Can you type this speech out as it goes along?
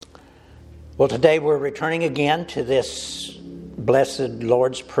Well, today we're returning again to this blessed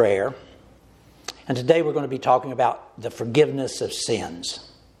Lord's Prayer. And today we're going to be talking about the forgiveness of sins.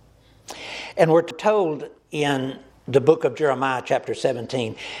 And we're told in the book of Jeremiah, chapter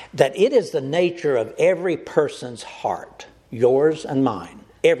 17, that it is the nature of every person's heart, yours and mine,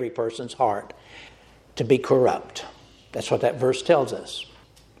 every person's heart, to be corrupt. That's what that verse tells us.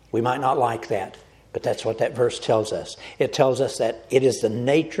 We might not like that, but that's what that verse tells us. It tells us that it is the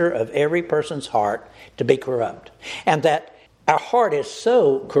nature of every person's heart to be corrupt. And that our heart is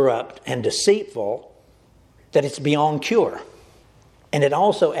so corrupt and deceitful that it's beyond cure. And it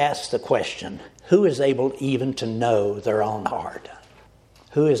also asks the question, who is able even to know their own heart?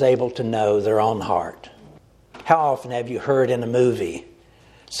 Who is able to know their own heart? How often have you heard in a movie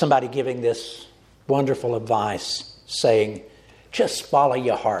somebody giving this wonderful advice saying, just follow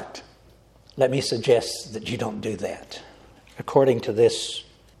your heart? Let me suggest that you don't do that. According to this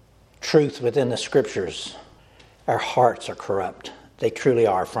truth within the Scriptures, our hearts are corrupt. They truly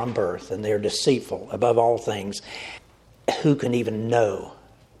are from birth, and they're deceitful above all things. Who can even know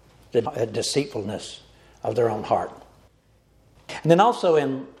the deceitfulness of their own heart? And then also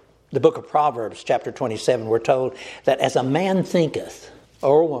in the book of Proverbs, chapter 27, we're told that as a man thinketh,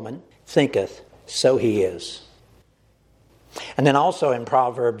 or a woman thinketh, so he is. And then also in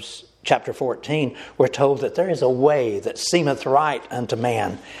Proverbs chapter 14, we're told that there is a way that seemeth right unto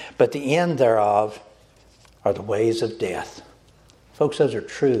man, but the end thereof are the ways of death. Folks, those are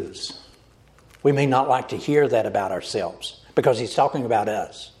truths. We may not like to hear that about ourselves because he's talking about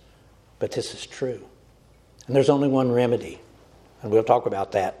us, but this is true. And there's only one remedy, and we'll talk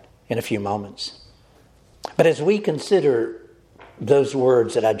about that in a few moments. But as we consider those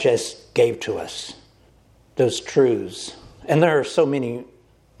words that I just gave to us, those truths, and there are so many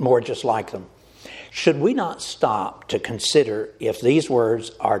more just like them, should we not stop to consider if these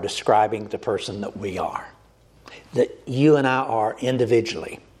words are describing the person that we are, that you and I are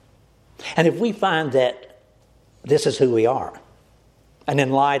individually? And if we find that this is who we are, and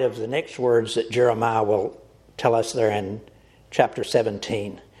in light of the next words that Jeremiah will tell us there in chapter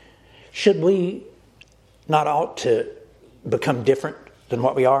 17, should we not ought to become different than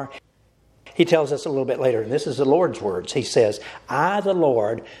what we are? He tells us a little bit later, and this is the Lord's words. He says, I, the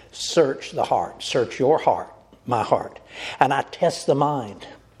Lord, search the heart, search your heart, my heart, and I test the mind,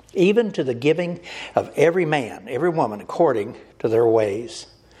 even to the giving of every man, every woman, according to their ways,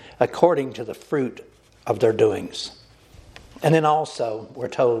 according to the fruit of their doings. And then also, we're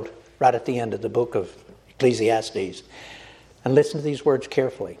told right at the end of the book of Ecclesiastes, and listen to these words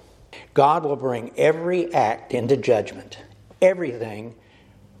carefully, God will bring every act into judgment, everything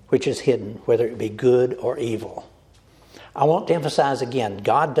which is hidden, whether it be good or evil. I want to emphasize again,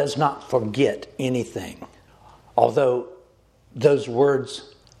 God does not forget anything. Although those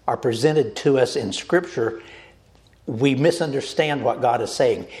words are presented to us in Scripture, we misunderstand what God is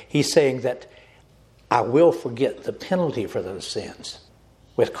saying. He's saying that I will forget the penalty for those sins.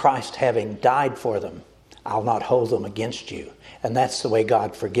 With Christ having died for them, I'll not hold them against you. And that's the way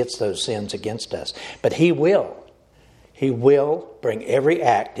God forgets those sins against us. But He will. He will bring every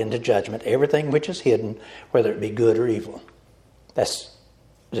act into judgment, everything which is hidden, whether it be good or evil. That's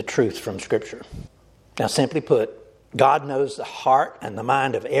the truth from Scripture. Now, simply put, God knows the heart and the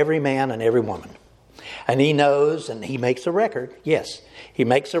mind of every man and every woman. And He knows, and He makes a record. Yes, He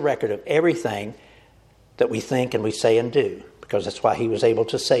makes a record of everything that we think and we say and do. Because that's why He was able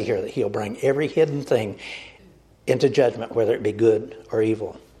to say here that He'll bring every hidden thing into judgment, whether it be good or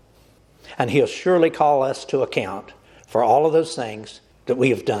evil. And He'll surely call us to account for all of those things that we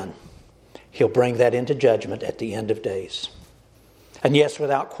have done. He'll bring that into judgment at the end of days. And yes,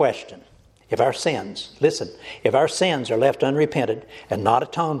 without question, if our sins are left unrepented and not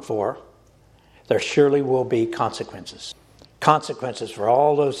atoned for, there surely will be consequences. Consequences for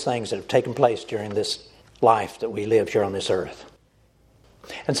all those things that have taken place during this life that we live here on this earth.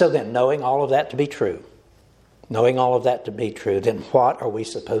 And so then, knowing all of that to be true, then what are we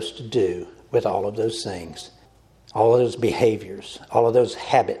supposed to do with all of those things? All of those behaviors, all of those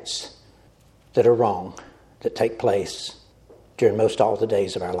habits that are wrong, that take place during most all the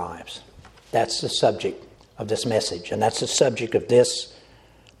days of our lives. That's the subject of this message, and that's the subject of this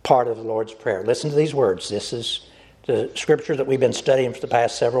part of the Lord's Prayer. Listen to these words. This is the Scripture that we've been studying for the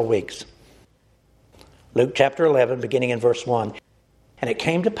past several weeks. Luke chapter 11, beginning in verse 1. And it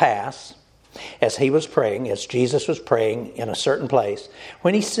came to pass, as Jesus was praying in a certain place,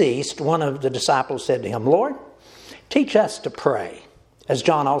 when he ceased, one of the disciples said to him, Lord, teach us to pray, as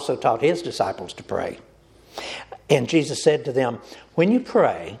John also taught his disciples to pray. And Jesus said to them, when you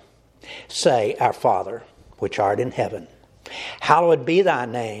pray, say, Our Father, which art in heaven, Hallowed be thy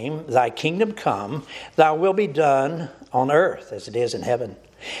name, thy kingdom come, thy will be done on earth as it is in heaven.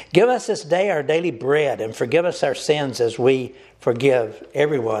 Give us this day our daily bread, and forgive us our sins as we forgive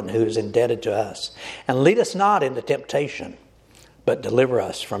everyone who is indebted to us. And lead us not into temptation, but deliver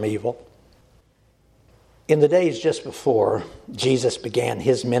us from evil. In the days just before Jesus began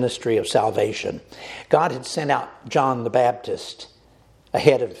his ministry of salvation, God had sent out John the Baptist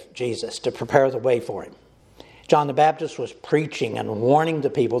ahead of Jesus to prepare the way for him. John the Baptist was preaching and warning the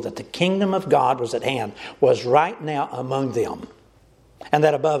people that the kingdom of God was at hand, was right now among them. And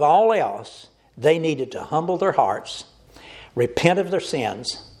that above all else, they needed to humble their hearts, repent of their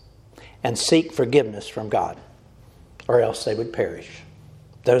sins, and seek forgiveness from God, or else they would perish.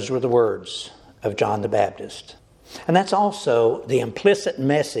 Those were the words of John the Baptist. And that's also the implicit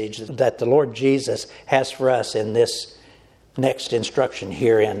message that the Lord Jesus has for us in this next instruction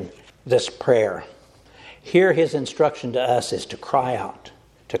here in this prayer. Here his instruction to us is to cry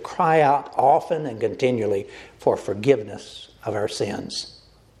out often and continually for forgiveness of our sins.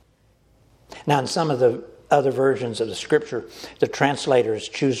 Now, in some of the other versions of the Scripture, the translators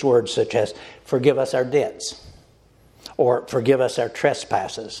choose words such as forgive us our debts or forgive us our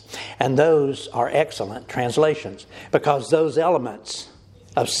trespasses. And those are excellent translations because those elements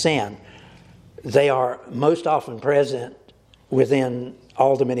of sin, they are most often present within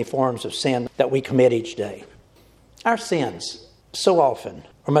all the many forms of sin that we commit each day. Our sins, so often,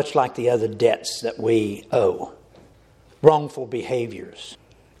 are much like the other debts that we owe. Wrongful behaviors,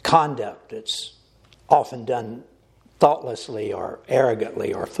 conduct that's often done thoughtlessly or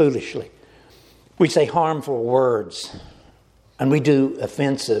arrogantly or foolishly. We say harmful words, and we do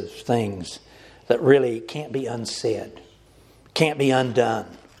offensive things that really can't be unsaid, can't be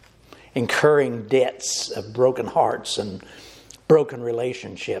undone, incurring debts of broken hearts and broken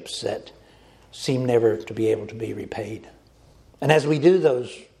relationships that seem never to be able to be repaid. And as we do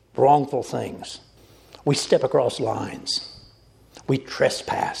those wrongful things, we step across lines. We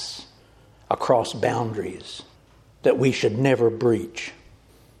trespass across boundaries that we should never breach,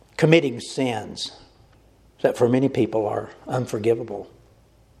 committing sins that for many people are unforgivable.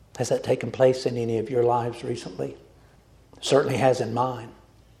 Has that taken place in any of your lives recently? Certainly has in mine.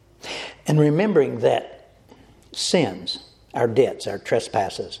 And remembering that sins, our debts, our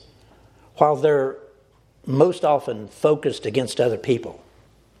trespasses, while they're most often focused against other people,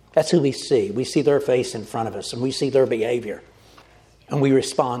 that's who we see. We see their face in front of us and we see their behavior and we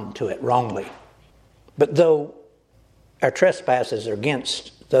respond to it wrongly. But though our trespasses are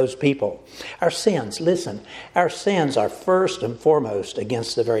against those people, our sins, listen, our sins are first and foremost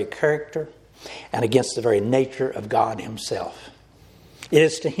against the very character and against the very nature of God himself. It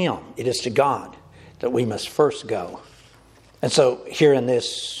is to him, it is to God that we must first go. And so here in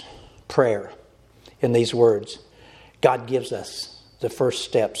this prayer, in these words, God gives us the first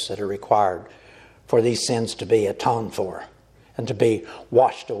steps that are required for these sins to be atoned for and to be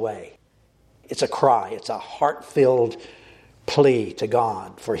washed away. It's a cry, it's a heart-filled plea to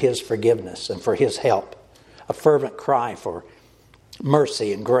God for his forgiveness and for his help, a fervent cry for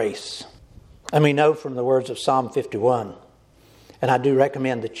mercy and grace. And we know from the words of Psalm 51, and I do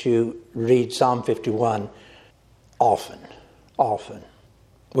recommend that you read Psalm 51 often.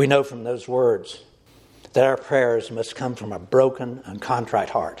 We know from those words that our prayers must come from a broken and contrite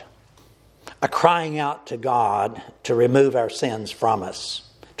heart. A crying out to God to remove our sins from us,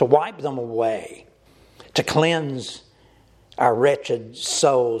 to wipe them away, to cleanse our wretched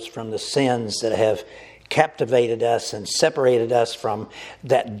souls from the sins that have captivated us and separated us from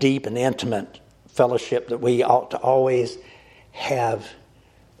that deep and intimate fellowship that we ought to always have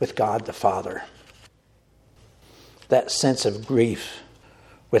with God the Father. That sense of grief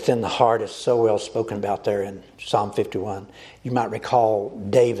within the heart is so well spoken about there in Psalm 51. You might recall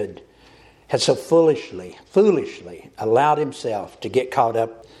David had so foolishly allowed himself to get caught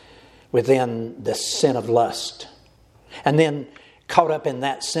up within the sin of lust. And then caught up in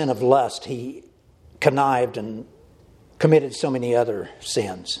that sin of lust, he connived and committed so many other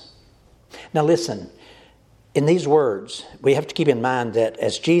sins. Now listen, in these words, we have to keep in mind that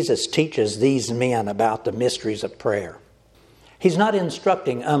as Jesus teaches these men about the mysteries of prayer, he's not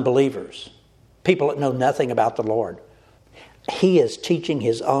instructing unbelievers, people that know nothing about the Lord. He is teaching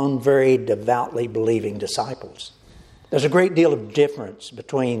his own very devoutly believing disciples. There's a great deal of difference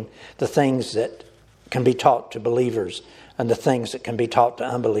between the things that can be taught to believers and the things that can be taught to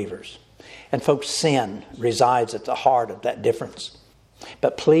unbelievers. And folks, sin resides at the heart of that difference.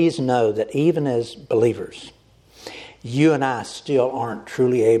 But please know that even as believers, you and I still aren't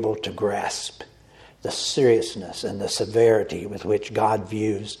truly able to grasp the seriousness and the severity with which God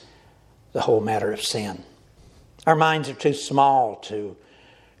views the whole matter of sin. Our minds are too small to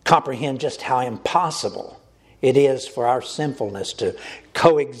comprehend just how impossible it is for our sinfulness to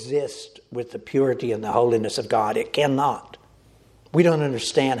coexist with the purity and the holiness of God. It cannot. We don't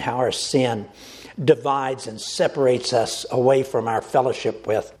understand how our sin divides and separates us away from our fellowship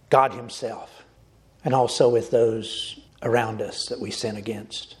with God Himself and also with those around us that we sin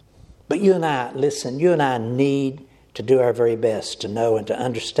against. But you and I need to do our very best to know and to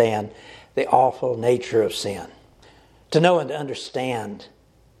understand the awful nature of sin. To know and to understand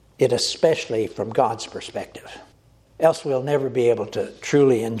it especially from God's perspective. Else we'll never be able to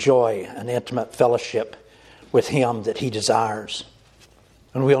truly enjoy an intimate fellowship with Him that He desires.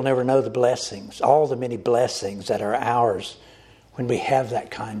 And we'll never know the blessings, all the many blessings that are ours when we have that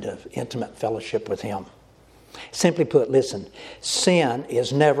kind of intimate fellowship with Him. Simply put, listen, sin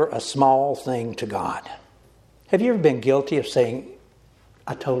is never a small thing to God. Have you ever been guilty of saying,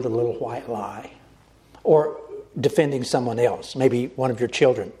 I told a little white lie? Or defending someone else, maybe one of your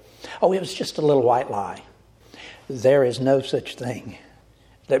children. Oh, it was just a little white lie. There is no such thing.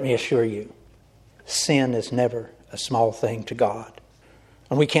 Let me assure you, sin is never a small thing to God.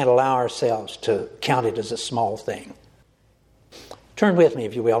 And we can't allow ourselves to count it as a small thing. Turn with me,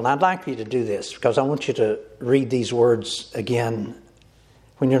 if you will, and I'd like you to do this because I want you to read these words again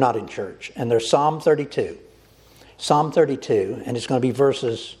when you're not in church. And there's Psalm 32. Psalm 32, and it's going to be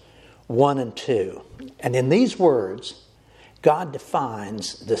verses 1 and 2. And in these words, God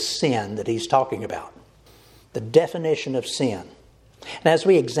defines the sin that He's talking about. The definition of sin. And as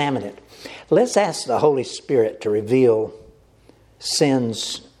we examine it, let's ask the Holy Spirit to reveal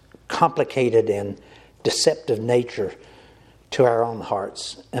sin's complicated and deceptive nature to our own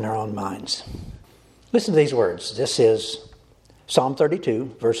hearts and our own minds. Listen to these words. This is Psalm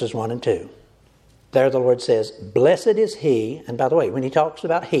 32, verses 1 and 2. There the Lord says, blessed is he, and by the way, when He talks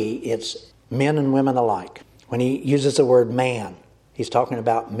about he, it's men and women alike. When He uses the word man, He's talking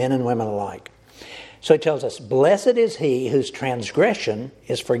about men and women alike. So He tells us, blessed is he whose transgression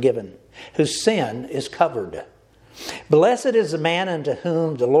is forgiven, whose sin is covered. Blessed is the man unto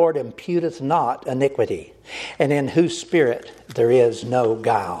whom the Lord imputeth not iniquity, and in whose spirit there is no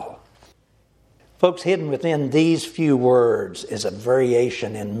guile. Folks, hidden within these few words is a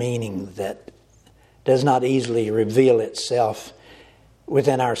variation in meaning that does not easily reveal itself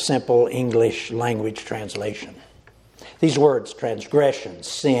within our simple English language translation. These words, transgression,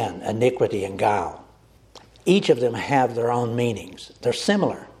 sin, iniquity, and guile, each of them have their own meanings. They're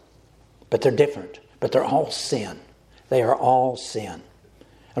similar, but they're different. But they're all sin. They are all sin.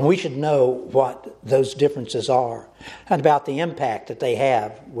 And we should know what those differences are and about the impact that they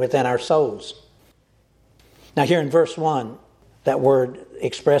have within our souls. Now here in verse 1, that word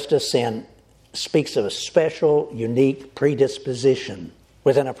expressed as sin speaks of a special, unique predisposition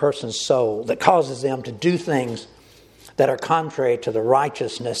within a person's soul that causes them to do things that are contrary to the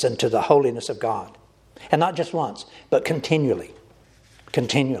righteousness and to the holiness of God. And not just once, but continually.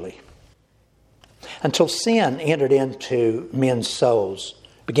 Continually. Until sin entered into men's souls,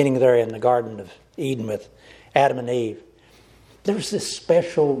 beginning there in the Garden of Eden with Adam and Eve, there was this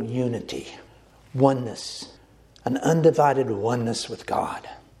special unity, oneness, an undivided oneness with God.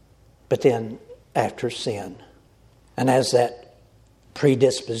 But then, after sin, and as that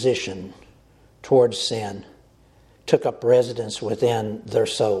predisposition towards sin took up residence within their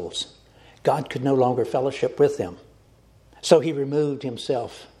souls, God could no longer fellowship with them. So He removed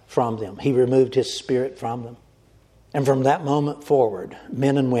Himself from them. He removed His Spirit from them. And from that moment forward,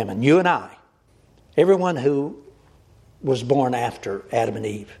 men and women, you and I, everyone who was born after Adam and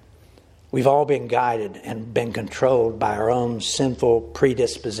Eve, we've all been guided and been controlled by our own sinful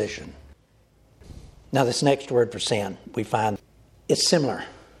predisposition. Now this next word for sin, we find it's similar,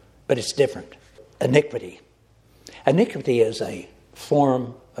 but it's different. Iniquity. Iniquity is a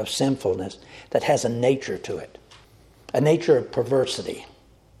form of sinfulness that has a nature to it. A nature of perversity.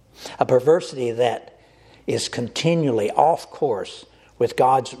 A perversity that is continually off course with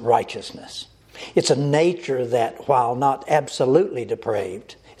God's righteousness. It's a nature that, while not absolutely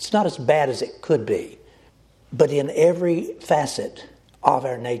depraved, it's not as bad as it could be. But in every facet of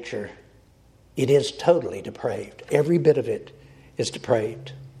our nature, it is totally depraved. Every bit of it is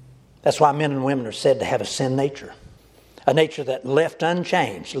depraved. That's why men and women are said to have a sin nature. A nature that left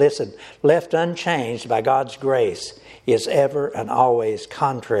unchanged, listen, left unchanged by God's grace is ever and always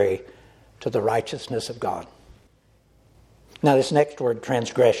contrary to the righteousness of God. Now this next word,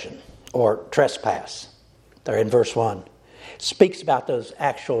 transgression or trespass, there in verse 1, speaks about those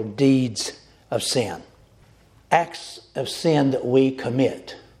actual deeds of sin. Acts of sin that we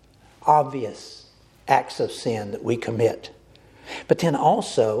commit. Obvious acts of sin that we commit. But then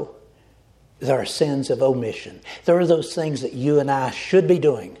also There are sins of omission. There are those things that you and I should be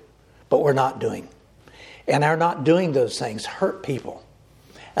doing, but we're not doing. And our not doing those things hurt people,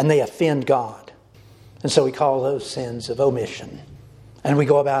 and they offend God. And so we call those sins of omission. And we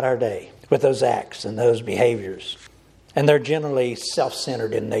go about our day with those acts and those behaviors. And they're generally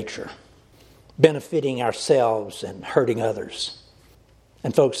self-centered in nature, benefiting ourselves and hurting others.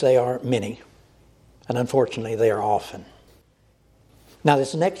 And folks, they are many. And unfortunately, they are often. Now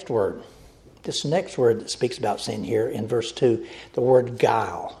this next word that speaks about sin here in verse 2, the word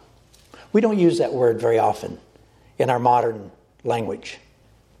guile. We don't use that word very often in our modern language.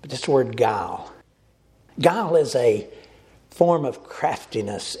 But this word guile. Guile is a form of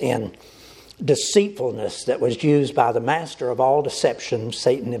craftiness and deceitfulness that was used by the master of all deception,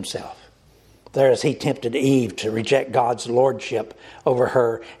 Satan himself. There as he tempted Eve to reject God's lordship over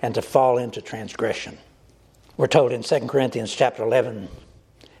her and to fall into transgression. We're told in 2 Corinthians chapter 11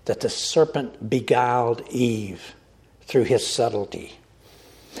 that the serpent beguiled Eve through his subtlety.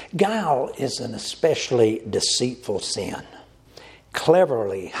 Guile is an especially deceitful sin,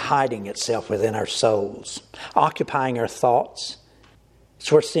 cleverly hiding itself within our souls, occupying our thoughts.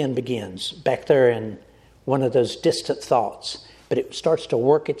 It's where sin begins, back there in one of those distant thoughts. But it starts to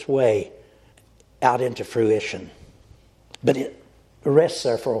work its way out into fruition. But it rests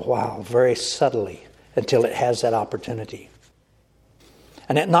there for a while, very subtly, until it has that opportunity.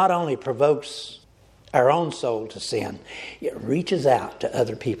 And it not only provokes our own soul to sin, it reaches out to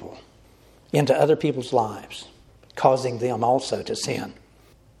other people, into other people's lives, causing them also to sin.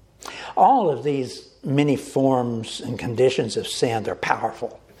 All of these many forms and conditions of sin, they're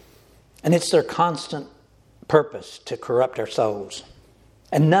powerful. And it's their constant purpose to corrupt our souls.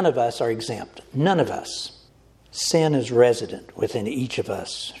 And none of us are exempt. None of us. Sin is resident within each of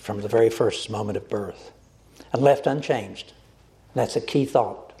us from the very first moment of birth. And left unchanged, that's a key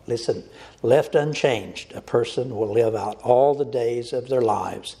thought. Listen, left unchanged, a person will live out all the days of their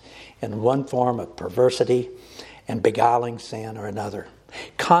lives in one form of perversity and beguiling sin or another,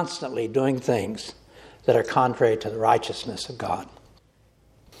 constantly doing things that are contrary to the righteousness of God.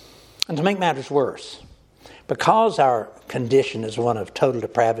 And to make matters worse, because our condition is one of total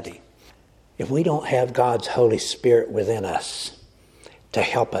depravity, if we don't have God's Holy Spirit within us to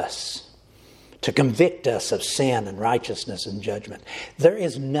help us, to convict us of sin and righteousness and judgment, there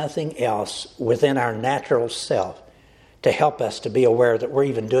is nothing else within our natural self to help us to be aware that we're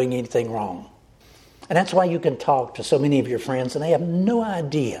even doing anything wrong. And that's why you can talk to so many of your friends and they have no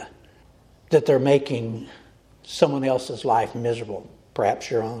idea that they're making someone else's life miserable, perhaps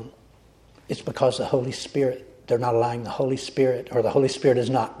your own. It's because the Holy Spirit, they're not allowing the Holy Spirit, or the Holy Spirit is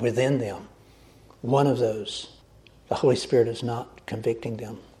not within them. One of those, the Holy Spirit is not convicting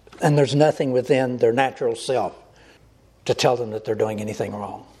them. And there's nothing within their natural self to tell them that they're doing anything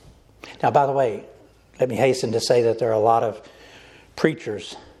wrong. Now, by the way, let me hasten to say that there are a lot of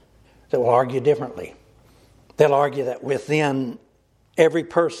preachers that will argue differently. They'll argue that within every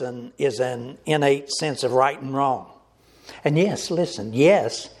person is an innate sense of right and wrong. And yes, listen,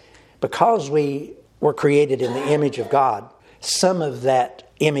 yes, because we were created in the image of God, some of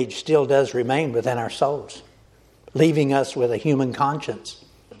that image still does remain within our souls, leaving us with a human conscience.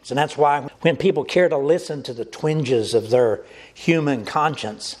 And that's why when people care to listen to the twinges of their human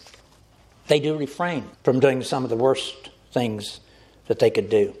conscience, they do refrain from doing some of the worst things that they could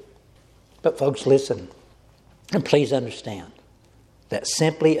do. But folks, listen, and please understand that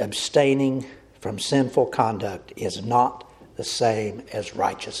simply abstaining from sinful conduct is not the same as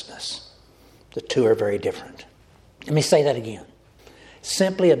righteousness. The two are very different. Let me say that again.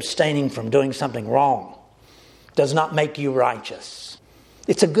 Simply abstaining from doing something wrong does not make you righteous.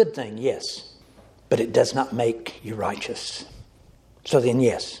 It's a good thing, yes, but it does not make you righteous. So then,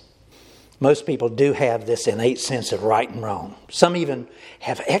 yes, most people do have this innate sense of right and wrong. Some even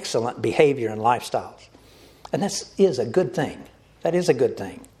have excellent behavior and lifestyles. And this is a good thing. That is a good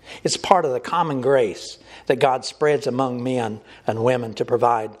thing. It's part of the common grace that God spreads among men and women to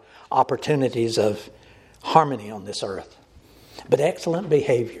provide opportunities of harmony on this earth. But excellent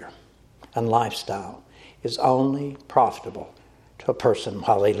behavior and lifestyle is only profitable to a person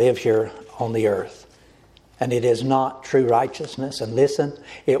while they live here on the earth. And it is not true righteousness. And listen,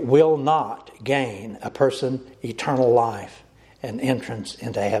 it will not gain a person eternal life and entrance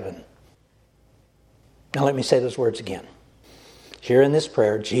into heaven. Now let me say those words again. Here in this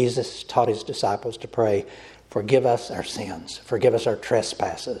prayer, Jesus taught his disciples to pray, forgive us our sins, forgive us our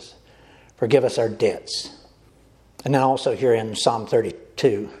trespasses, forgive us our debts. And then also here in Psalm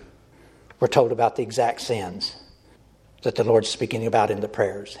 32, we're told about the exact sins. that the Lord's speaking about in the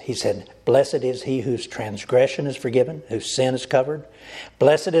prayers. He said, "Blessed is he whose transgression is forgiven, whose sin is covered.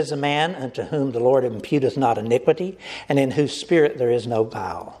 Blessed is the man unto whom the Lord imputeth not iniquity, and in whose spirit there is no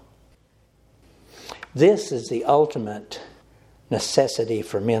guile." This is the ultimate necessity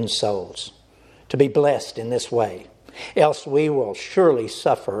for men's souls, to be blessed in this way. Else we will surely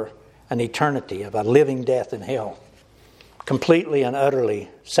suffer an eternity of a living death in hell, completely and utterly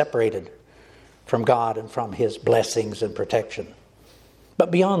separated from God and from His blessings and protection.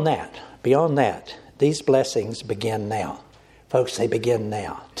 But beyond that, these blessings begin now. Folks, they begin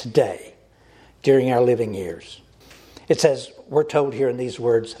now, today, during our living years. It says, we're told here in these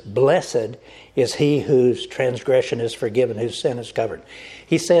words, "Blessed is he whose transgression is forgiven, whose sin is covered."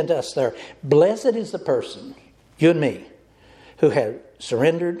 He said to us there, blessed is the person, you and me, who has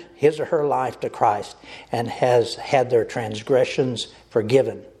surrendered his or her life to Christ and has had their transgressions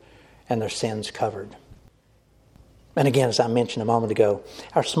forgiven and their sins covered. And again, as I mentioned a moment ago,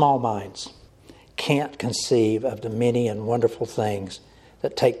 our small minds can't conceive of the many and wonderful things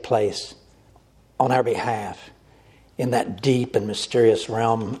that take place on our behalf in that deep and mysterious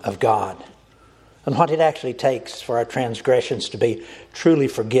realm of God, and what it actually takes for our transgressions to be truly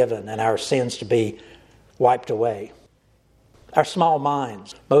forgiven and our sins to be wiped away. Our small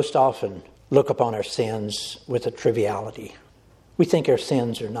minds most often look upon our sins with a triviality. We think our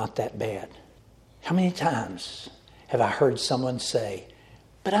sins are not that bad. How many times have I heard someone say,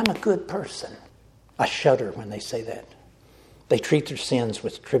 "But I'm a good person"? I shudder when they say that. They treat their sins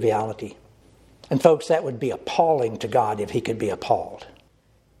with triviality. And folks, that would be appalling to God if He could be appalled.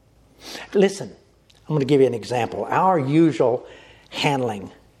 Listen, I'm going to give you an example. Our usual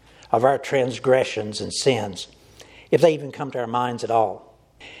handling of our transgressions and sins, if they even come to our minds at all,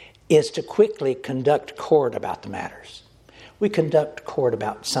 is to quickly conduct court about the matters. We conduct court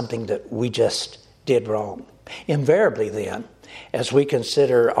about something that we just did wrong. Invariably then, as we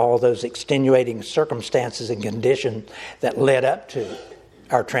consider all those extenuating circumstances and conditions that led up to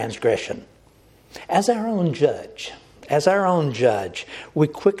our transgression, as our own judge, we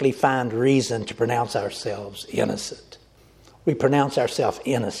quickly find reason to pronounce ourselves innocent. We pronounce ourselves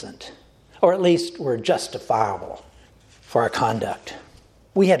innocent, or at least we're justifiable for our conduct.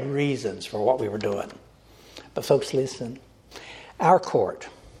 We had reasons for what we were doing. But folks, listen, our court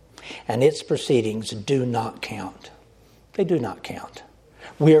and its proceedings do not count. They do not count.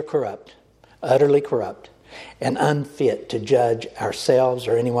 We are corrupt, utterly corrupt, and unfit to judge ourselves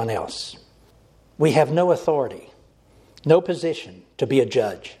or anyone else. We have no authority, no position to be a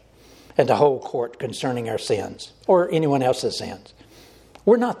judge and to hold court concerning our sins or anyone else's sins.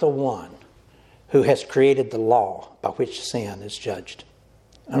 We're not the one who has created the law by which sin is judged.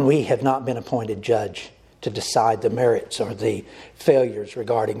 And we have not been appointed judge to decide the merits or the failures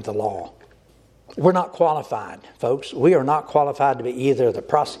regarding the law. We're not qualified, folks. We are not qualified to be either the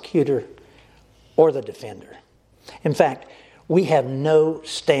prosecutor or the defender. In fact, we have no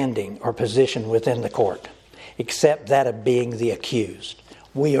standing or position within the court except that of being the accused.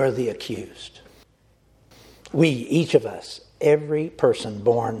 We are the accused. We, each of us, every person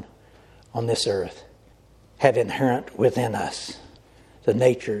born on this earth, have inherent within us the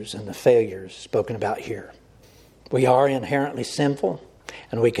natures and the failures spoken about here. We are inherently sinful,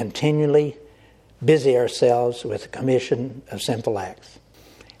 and we continually busy ourselves with the commission of sinful acts.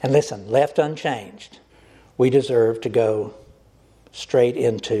 And listen, left unchanged, we deserve to go straight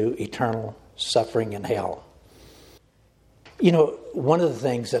into eternal suffering in hell. You know, one of the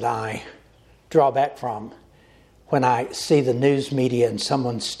things that I draw back from when I see the news media and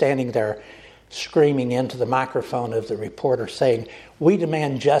someone standing there screaming into the microphone of the reporter saying, "We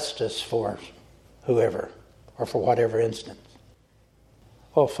demand justice for whoever or for whatever instance."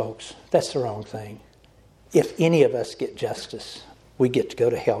 Oh, folks, that's the wrong thing. If any of us get justice, we get to go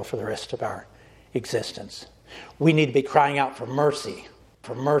to hell for the rest of our existence. We need to be crying out for mercy,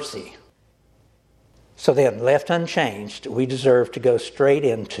 for mercy. So then, left unchanged, we deserve to go straight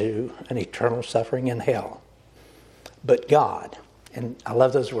into an eternal suffering in hell. But God, and I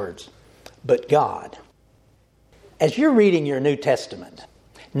love those words, but God. As you're reading your New Testament,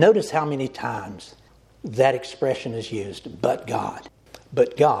 notice how many times that expression is used, but God.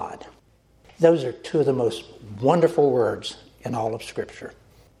 But God. Those are two of the most wonderful words in all of Scripture.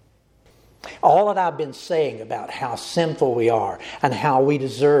 All that I've been saying about how sinful we are and how we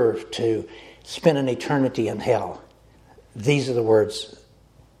deserve to spend an eternity in hell, these are the words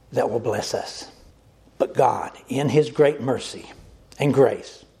that will bless us. But God, in His great mercy and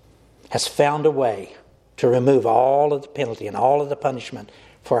grace, has found a way to remove all of the penalty and all of the punishment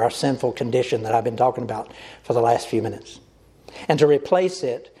for our sinful condition that I've been talking about for the last few minutes, and to replace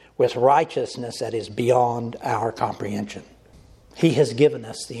it with righteousness that is beyond our comprehension. He has given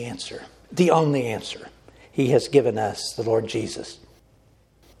us the answer, the only answer. He has given us the Lord Jesus.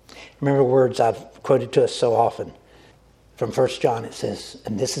 Remember words I've quoted to us so often. From 1 John it says,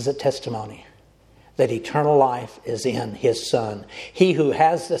 and this is a testimony, that eternal life is in His Son. He who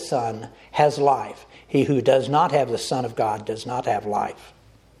has the Son has life. He who does not have the Son of God does not have life.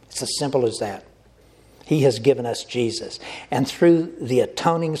 It's as simple as that. He has given us Jesus. And through the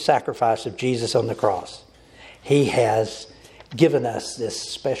atoning sacrifice of Jesus on the cross, He has given us this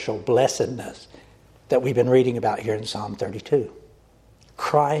special blessedness that we've been reading about here in Psalm 32.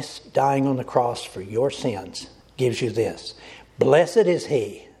 Christ dying on the cross for your sins gives you this. Blessed is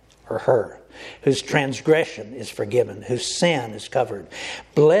he or her whose transgression is forgiven, whose sin is covered.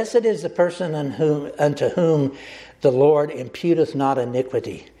 Blessed is the person unto whom the Lord imputeth not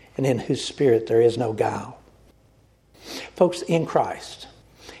iniquity, and in whose spirit there is no guile. Folks, in Christ,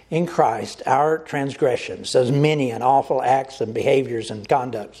 our transgressions, those many and awful acts and behaviors and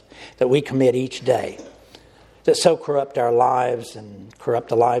conducts that we commit each day, that so corrupt our lives and corrupt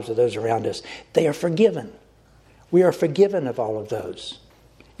the lives of those around us, they are forgiven. We are forgiven of all of those.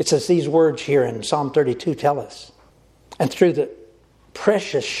 It's as these words here in Psalm 32 tell us. And through the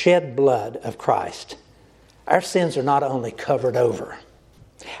precious shed blood of Christ, our sins are not only covered over,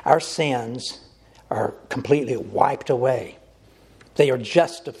 our sins are completely wiped away. They are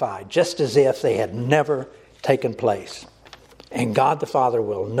justified, just as if they had never taken place. And God the Father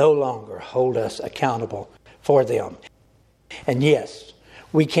will no longer hold us accountable for them. And yes,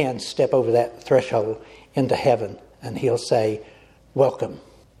 we can step over that threshold into heaven, and He'll say, welcome,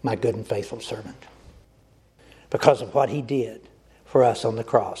 my good and faithful servant. Because of what He did for us on the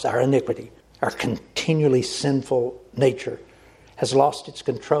cross, our iniquity, our continually sinful nature has lost its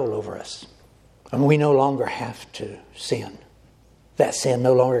control over us. And we no longer have to sin. That sin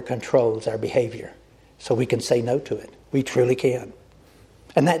no longer controls our behavior. So we can say no to it. We truly can.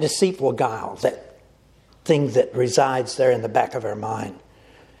 And that deceitful guile, that thing that resides there in the back of our mind,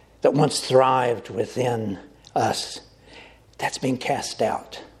 that once thrived within us, that's been cast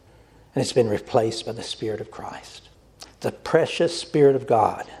out. And it's been replaced by the Spirit of Christ. The precious Spirit of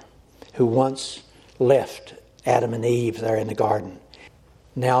God, who once left Adam and Eve there in the garden,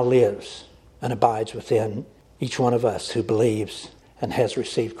 now lives and abides within each one of us who believes and has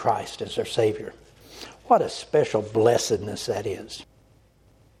received Christ as their Savior. What a special blessedness that is.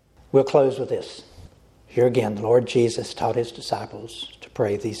 We'll close with this. Here again, the Lord Jesus taught His disciples to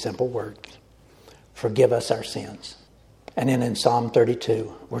pray these simple words. Forgive us our sins. And then in Psalm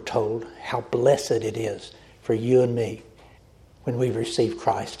 32, we're told how blessed it is for you and me when we receive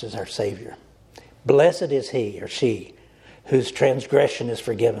Christ as our Savior. Blessed is he or she whose transgression is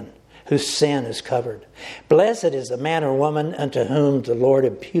forgiven, whose sin is covered. Blessed is the man or woman unto whom the Lord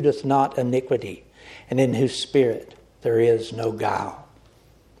imputeth not iniquity, and in whose spirit there is no guile.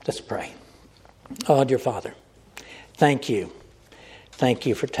 Let's pray. Oh, dear Father, thank you. Thank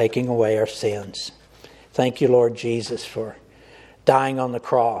you for taking away our sins. Thank you, Lord Jesus, for dying on the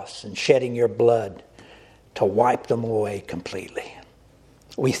cross and shedding your blood to wipe them away completely.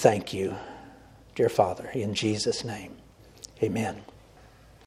 We thank you, dear Father, in Jesus' name. Amen.